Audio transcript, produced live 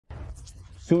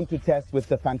soon to test with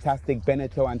the fantastic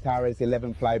Bénéteau Antares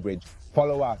 11 Flybridge.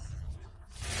 Follow us.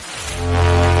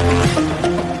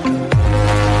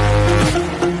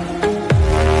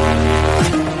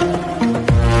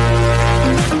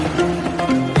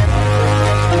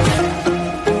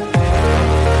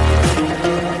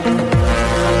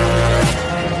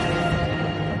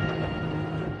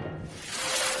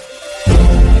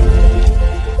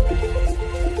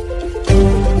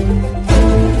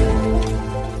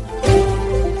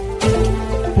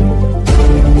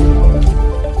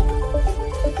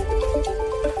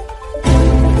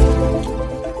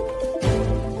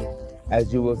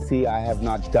 As you will see, I have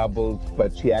not doubled,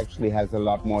 but she actually has a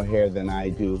lot more hair than I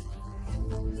do.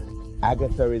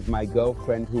 Agatha is my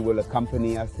girlfriend who will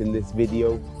accompany us in this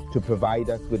video to provide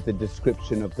us with the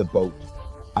description of the boat.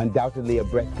 Undoubtedly a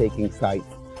breathtaking sight,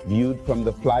 viewed from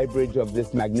the flybridge of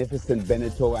this magnificent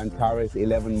Bénéteau Antares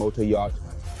 11 motor yacht.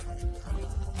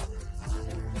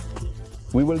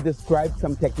 We will describe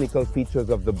some technical features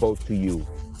of the boat to you.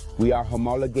 We are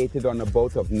homologated on a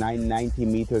boat of 990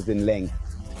 meters in length,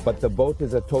 but the boat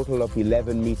is a total of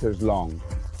 11 meters long.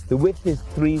 The width is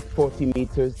 340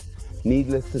 meters.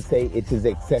 Needless to say, it is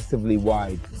excessively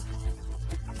wide.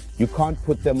 You can't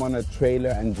put them on a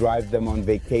trailer and drive them on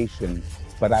vacation,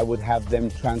 but I would have them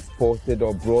transported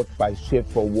or brought by ship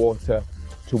or water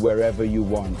to wherever you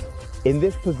want. In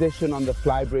this position on the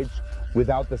flybridge,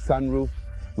 without the sunroof,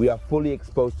 we are fully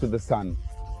exposed to the sun.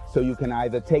 So you can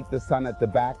either take the sun at the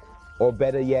back, or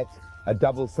better yet, a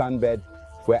double sunbed,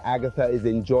 where Agatha is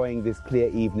enjoying this clear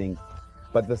evening,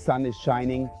 but the sun is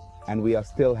shining and we are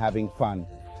still having fun.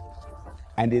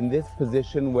 And in this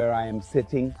position where I am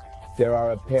sitting, there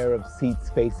are a pair of seats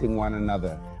facing one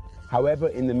another. However,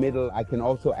 in the middle, I can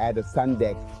also add a sun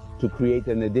deck to create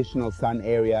an additional sun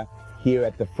area here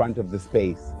at the front of the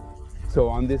space. So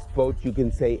on this boat, you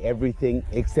can say everything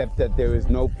except that there is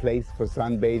no place for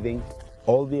sunbathing.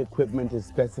 All the equipment is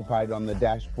specified on the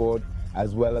dashboard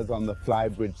as well as on the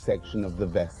flybridge section of the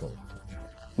vessel.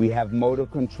 We have motor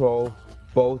control,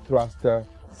 bow thruster,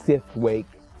 sift wake,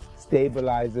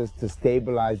 stabilizers to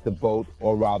stabilize the boat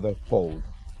or rather fold.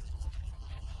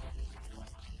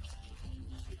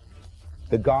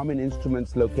 The Garmin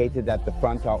instruments located at the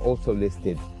front are also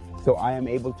listed, so I am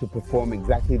able to perform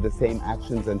exactly the same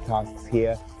actions and tasks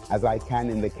here as I can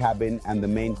in the cabin and the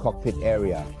main cockpit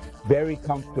area. Very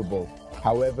comfortable.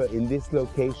 However, in this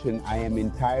location, I am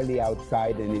entirely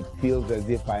outside and it feels as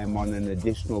if I am on an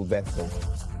additional vessel.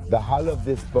 The hull of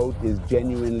this boat is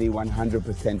genuinely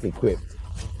 100% equipped.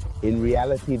 In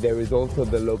reality, there is also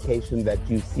the location that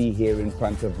you see here in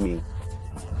front of me.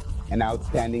 An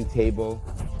outstanding table,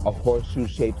 a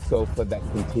horseshoe-shaped sofa that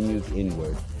continues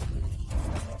inward.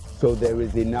 So there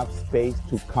is enough space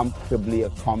to comfortably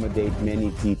accommodate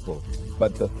many people.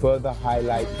 But the further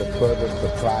highlight, the further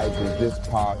surprise is this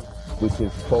part, which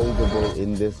is foldable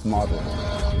in this model.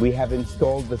 We have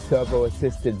installed the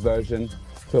servo-assisted version,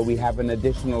 so we have an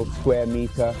additional square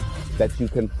meter that you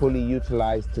can fully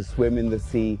utilize to swim in the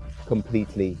sea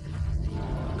completely.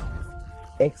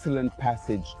 Excellent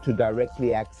passage to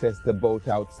directly access the boat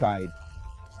outside.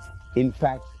 In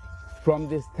fact, from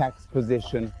this tax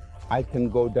position, I can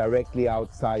go directly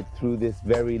outside through this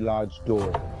very large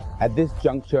door. At this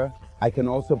juncture, I can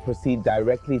also proceed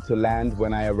directly to land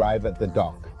when I arrive at the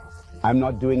dock. I'm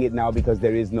not doing it now because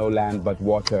there is no land but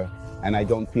water, and I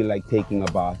don't feel like taking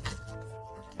a bath.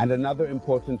 And another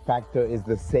important factor is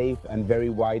the safe and very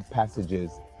wide passages,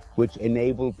 which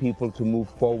enable people to move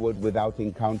forward without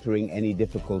encountering any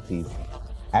difficulties.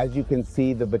 As you can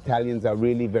see, the battalions are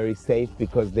really very safe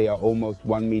because they are almost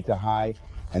 1 meter high,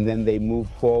 and then they move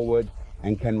forward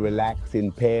and can relax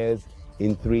in pairs,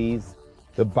 in threes.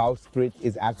 The bowsprit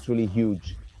is actually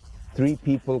huge. 3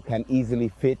 people can easily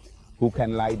fit who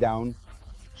can lie down.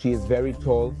 She is very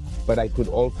tall, but I could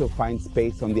also find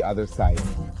space on the other side.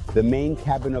 The main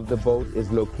cabin of the boat is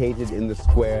located in the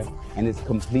square and is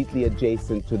completely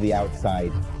adjacent to the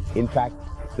outside. In fact,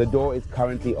 the door is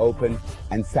currently open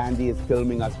and Sandy is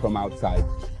filming us from outside.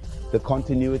 The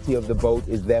continuity of the boat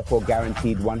is therefore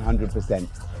guaranteed 100%.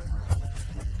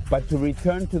 But to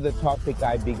return to the topic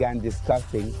I began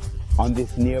discussing, on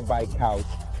this nearby couch,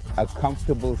 a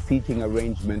comfortable seating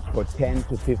arrangement for 10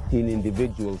 to 15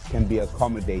 individuals can be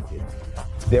accommodated.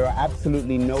 There are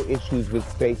absolutely no issues with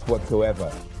space whatsoever.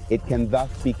 It can thus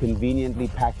be conveniently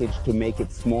packaged to make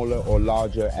it smaller or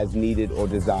larger as needed or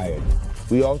desired.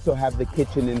 We also have the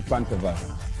kitchen in front of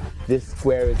us. This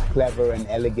square is clever and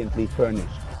elegantly furnished.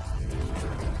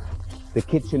 The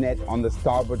kitchenette on the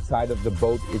starboard side of the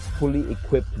boat is fully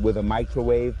equipped with a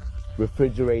microwave,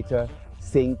 refrigerator,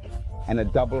 sink, and a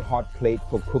double hot plate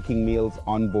for cooking meals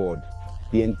on board.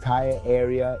 The entire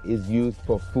area is used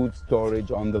for food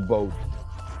storage on the boat,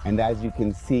 and as you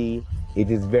can see,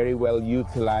 it is very well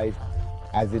utilized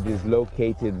as it is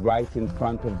located right in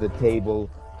front of the table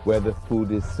where the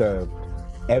food is served.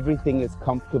 Everything is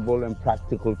comfortable and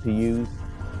practical to use.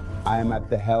 I am at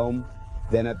the helm,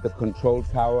 then at the control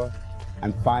tower,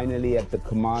 and finally at the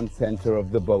command center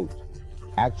of the boat.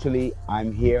 Actually,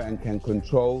 I'm here and can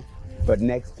control, but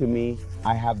next to me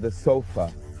I have the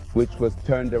sofa, which was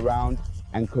turned around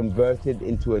and converted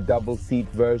into a double-seat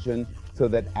version so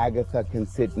that Agatha can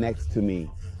sit next to me.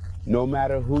 No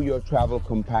matter who your travel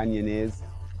companion is,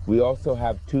 we also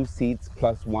have 2 seats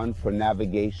plus 1 for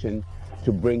navigation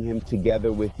to bring him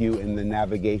together with you in the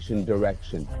navigation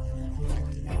direction.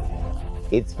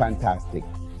 It's fantastic.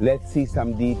 Let's see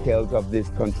some details of this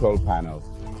control panel.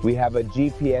 We have a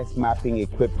GPS mapping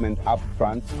equipment up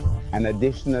front, and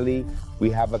additionally, we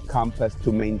have a compass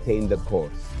to maintain the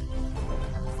course.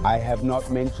 I have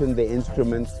not mentioned the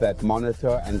instruments that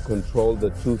monitor and control the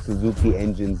 2 Suzuki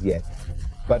engines yet,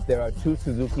 but there are 2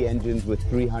 Suzuki engines with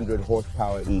 300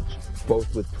 horsepower each,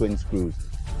 both with twin screws.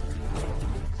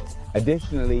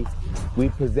 Additionally, we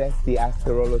possess the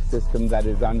Astarolo system that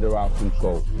is under our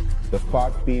control, the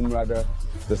fart beam rudder,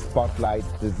 the spotlight,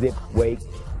 the zip wake,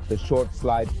 the short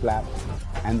slide flap,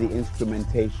 and the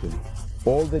instrumentation.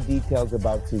 All the details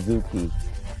about Suzuki,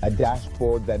 a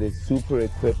dashboard that is super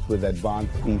equipped with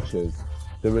advanced features,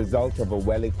 the result of a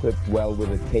well-equipped well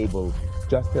with a table,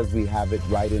 just as we have it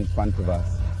right in front of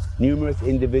us. Numerous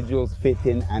individuals fit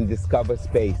in and discover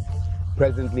space.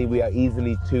 Presently, we are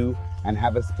easily 2 and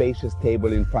have a spacious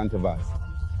table in front of us.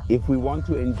 If we want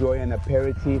to enjoy an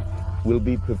aperitif, we'll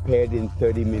be prepared in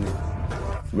 30 minutes.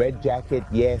 Red jacket,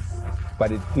 yes,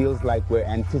 but it feels like we're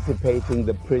anticipating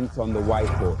the prince on the white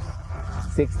horse.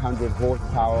 600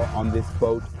 horsepower on this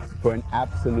boat for an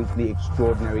absolutely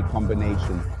extraordinary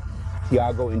combination.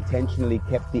 Tiago intentionally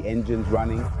kept the engines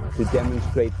running to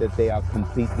demonstrate that they are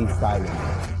completely silent.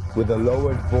 With a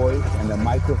lowered voice and a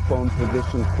microphone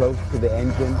positioned close to the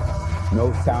engine,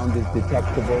 no sound is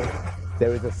detectable.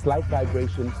 There is a slight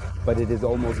vibration, but it is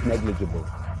almost negligible.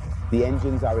 The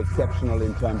engines are exceptional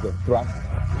in terms of thrust,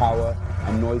 power,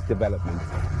 and noise development,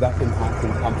 thus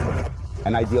enhancing comfort.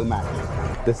 An ideal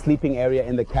match. The sleeping area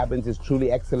in the cabins is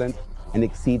truly excellent and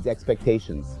exceeds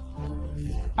expectations.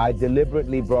 I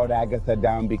deliberately brought Agatha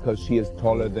down because she is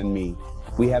taller than me.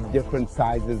 We have different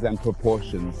sizes and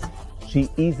proportions. She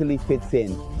easily fits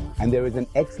in, and there is an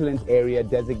excellent area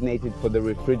designated for the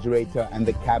refrigerator and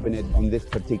the cabinet on this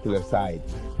particular side.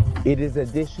 It is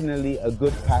additionally a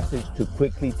good passage to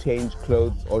quickly change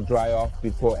clothes or dry off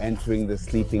before entering the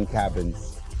sleeping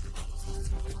cabins.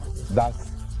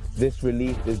 Thus, this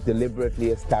relief is deliberately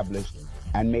established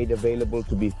and made available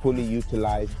to be fully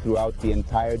utilized throughout the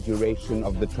entire duration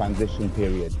of the transition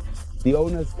period. The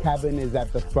owner's cabin is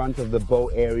at the front of the bow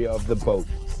area of the boat.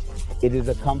 It is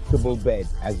a comfortable bed,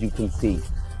 as you can see.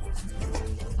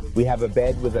 We have a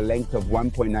bed with a length of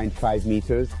 1.95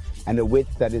 meters and a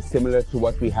width that is similar to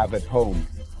what we have at home,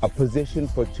 a position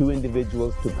for 2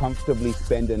 individuals to comfortably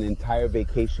spend an entire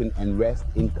vacation and rest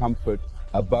in comfort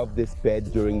above this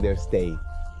bed during their stay.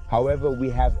 However, we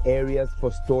have areas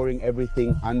for storing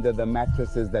everything under the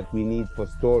mattresses that we need for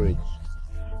storage.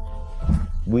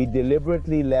 We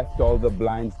deliberately left all the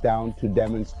blinds down to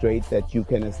demonstrate that you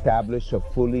can establish a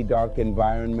fully dark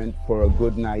environment for a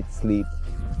good night's sleep,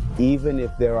 even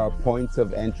if there are points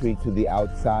of entry to the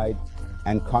outside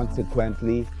and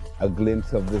consequently a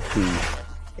glimpse of the sea.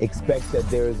 Expect that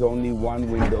there is only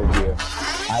one window here.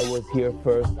 I was here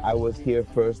first, I was here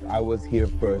first, I was here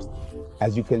first.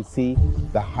 As you can see,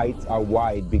 the heights are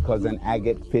wide because an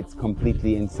agate fits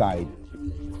completely inside.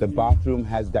 The bathroom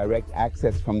has direct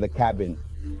access from the cabin,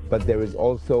 but there is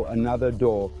also another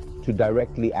door to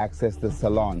directly access the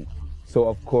salon. So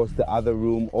of course the other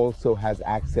room also has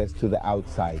access to the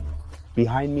outside.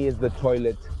 Behind me is the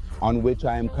toilet, on which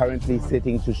I am currently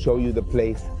sitting to show you the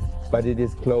place, but it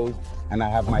is closed and I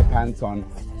have my pants on,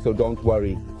 so don't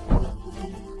worry.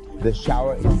 The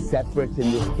shower is separate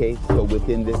in this case, so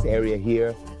within this area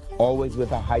here, always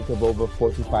with a height of over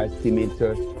 45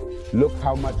 centimeters. Look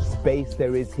how much space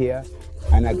there is here,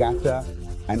 and Agatha,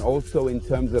 and also in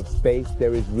terms of space,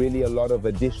 there is really a lot of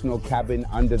additional cabin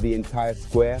under the entire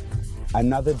square.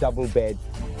 Another double bed,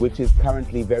 which is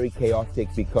currently very chaotic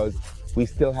because we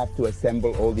still have to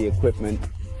assemble all the equipment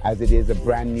as it is a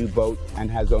brand new boat and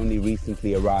has only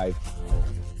recently arrived.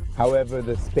 However,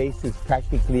 the space is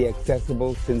practically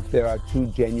accessible since there are 2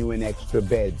 genuine extra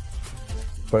beds.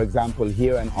 For example,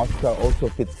 here an Oscar also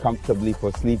fits comfortably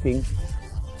for sleeping.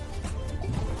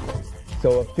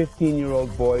 So a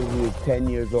 15-year-old boy who is 10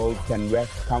 years old can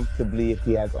rest comfortably if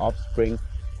he has offspring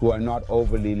who are not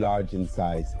overly large in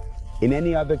size. In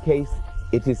any other case,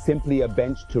 it is simply a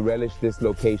bench to relish this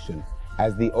location,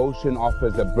 as the ocean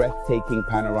offers a breathtaking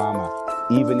panorama,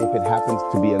 even if it happens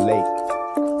to be a lake.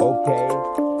 Okay,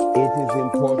 it is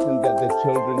important that the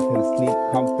children can sleep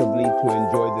comfortably to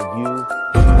enjoy the view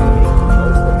and make the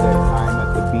most of their time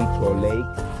at the beach or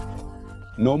lake.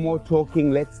 No more talking,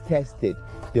 let's test it.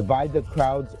 Divide the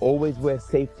crowds, always wear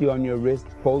safety on your wrist,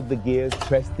 fold the gears,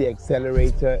 press the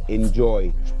accelerator,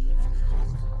 enjoy.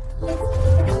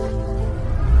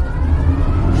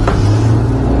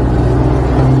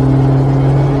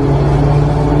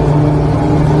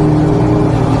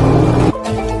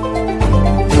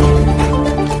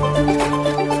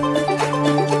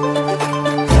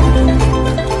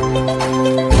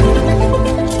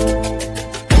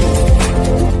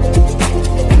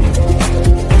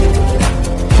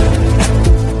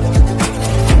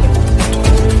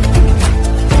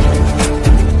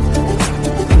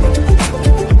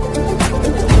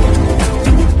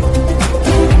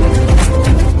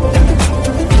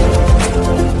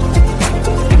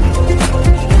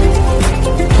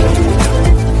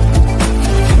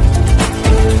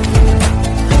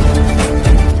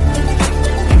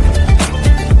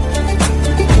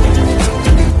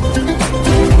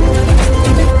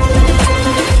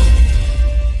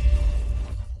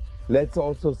 Let's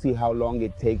also see how long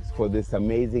it takes for this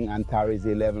amazing Antares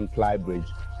 11 Flybridge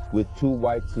with 2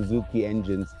 white Suzuki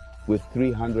engines with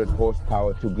 300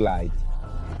 horsepower to glide.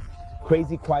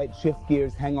 Crazy quiet, shift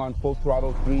gears, hang on, full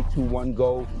throttle, 3, 2, 1,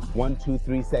 go, 1, 2,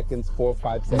 3 seconds, 4,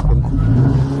 5 seconds. In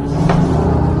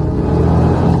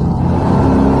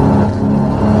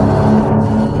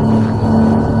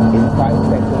 5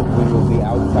 seconds, we will be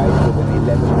outside with an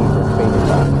 11-meter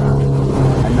spacecraft.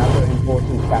 Another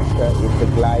important factor is the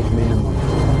glide minimum,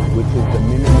 which is the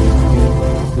minimum speed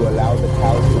to allow the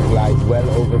cow to glide well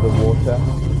over the water,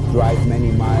 drive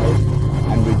many miles,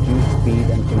 and reduce speed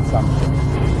and consumption.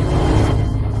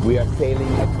 We are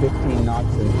sailing at 15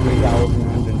 knots and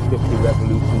 3,150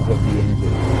 revolutions of the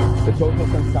engine. The total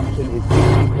consumption is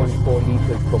 60.4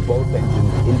 liters for both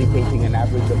engines, indicating an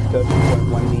average of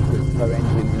 30.1 liters per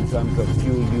engine in terms of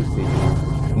fuel usage.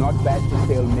 Not bad to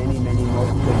sail many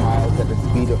nautical miles at a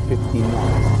speed of 15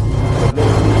 knots. But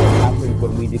let's see what happens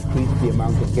when we decrease the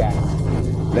amount of gas.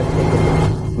 Let's take a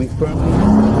look. We firmly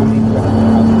fully press the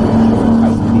house to ensure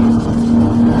high speed.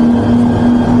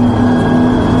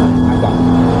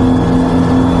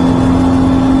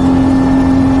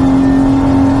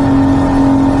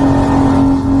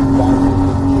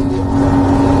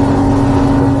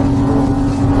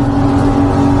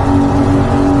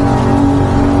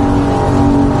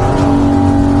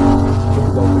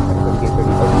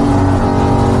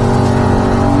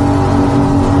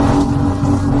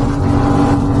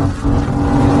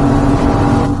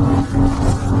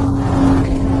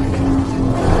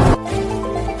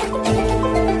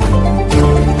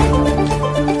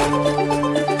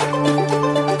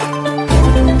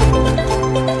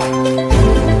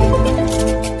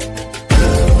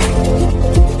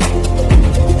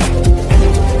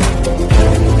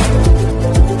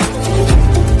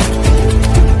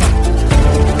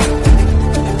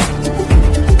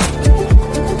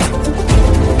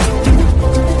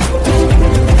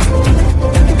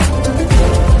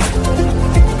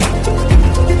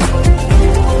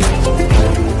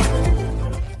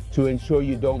 To ensure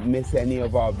you don't miss any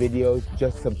of our videos,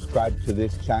 just subscribe to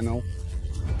this channel.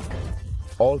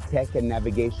 All tech and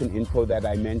navigation info that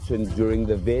I mentioned during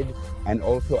the vid and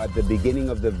also at the beginning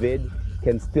of the vid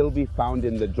can still be found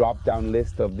in the drop-down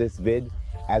list of this vid,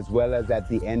 as well as at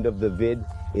the end of the vid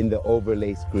in the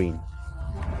overlay screen.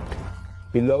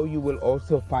 Below you will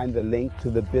also find the link to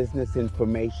the business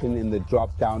information in the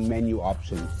drop-down menu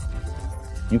options.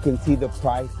 You can see the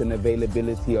price and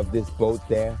availability of this boat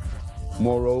there.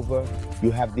 Moreover,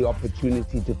 you have the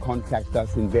opportunity to contact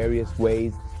us in various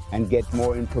ways and get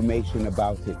more information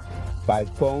about it by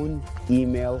phone,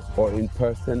 email, or in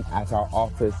person at our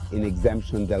office in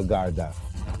Exemption del Garda.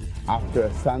 After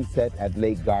a sunset at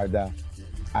Lake Garda,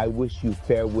 I wish you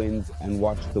fair winds and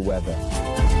watch the weather.